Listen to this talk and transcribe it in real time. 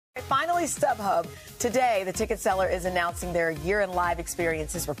Finally, StubHub. Today, the ticket seller is announcing their year in live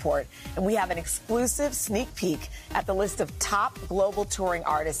experiences report, and we have an exclusive sneak peek at the list of top global touring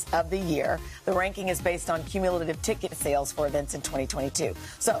artists of the year. The ranking is based on cumulative ticket sales for events in 2022.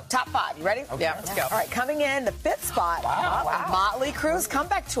 So, top 5. You ready? Okay, let's go. All right, coming in, the 5th spot, Motley Crue's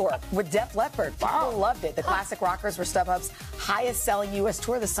comeback tour with Def Leppard. People loved it. The classic rockers were StubHub's highest-selling U.S.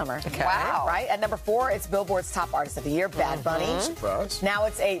 tour this summer. Okay. Wow. Right? At number 4, it's Billboard's top artist of the year, Bad Bunny. Surprise. Now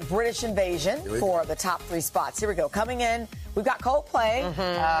it's a British invasion for the top 3 spots. Here we go. Coming in, we've got Coldplay.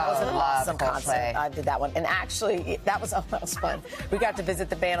 That was an awesome concert. I did that one. And actually, that was fun. We got to visit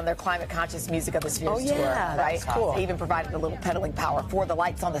the band on their climate-conscious Music of the Spheres tour. Right? Cool. They even provided a little pedaling power for the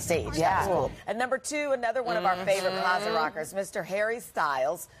lights on the stage. Yeah. That was cool. At number 2, another one of our favorite closet rockers, Mr. Harry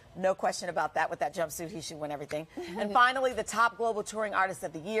Styles. No question about that. With that jumpsuit, he should win everything. And finally, the top global touring artist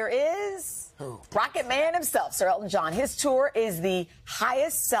of the year is Rocket Man himself, Sir Elton John. His tour is the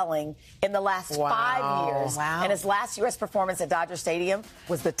highest selling in the last 5 years. Wow. And his last U.S. performance at Dodger Stadium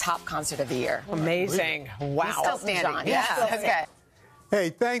was the top concert of the year. Amazing. Wow. He's still standing. John. Yeah. Okay. Hey,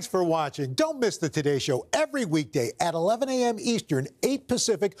 thanks for watching. Don't miss the Today Show every weekday at 11 a.m. Eastern, 8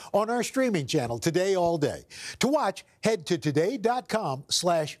 Pacific on our streaming channel, Today All Day. To watch, head to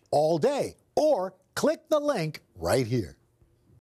today.com/allday or click the link right here.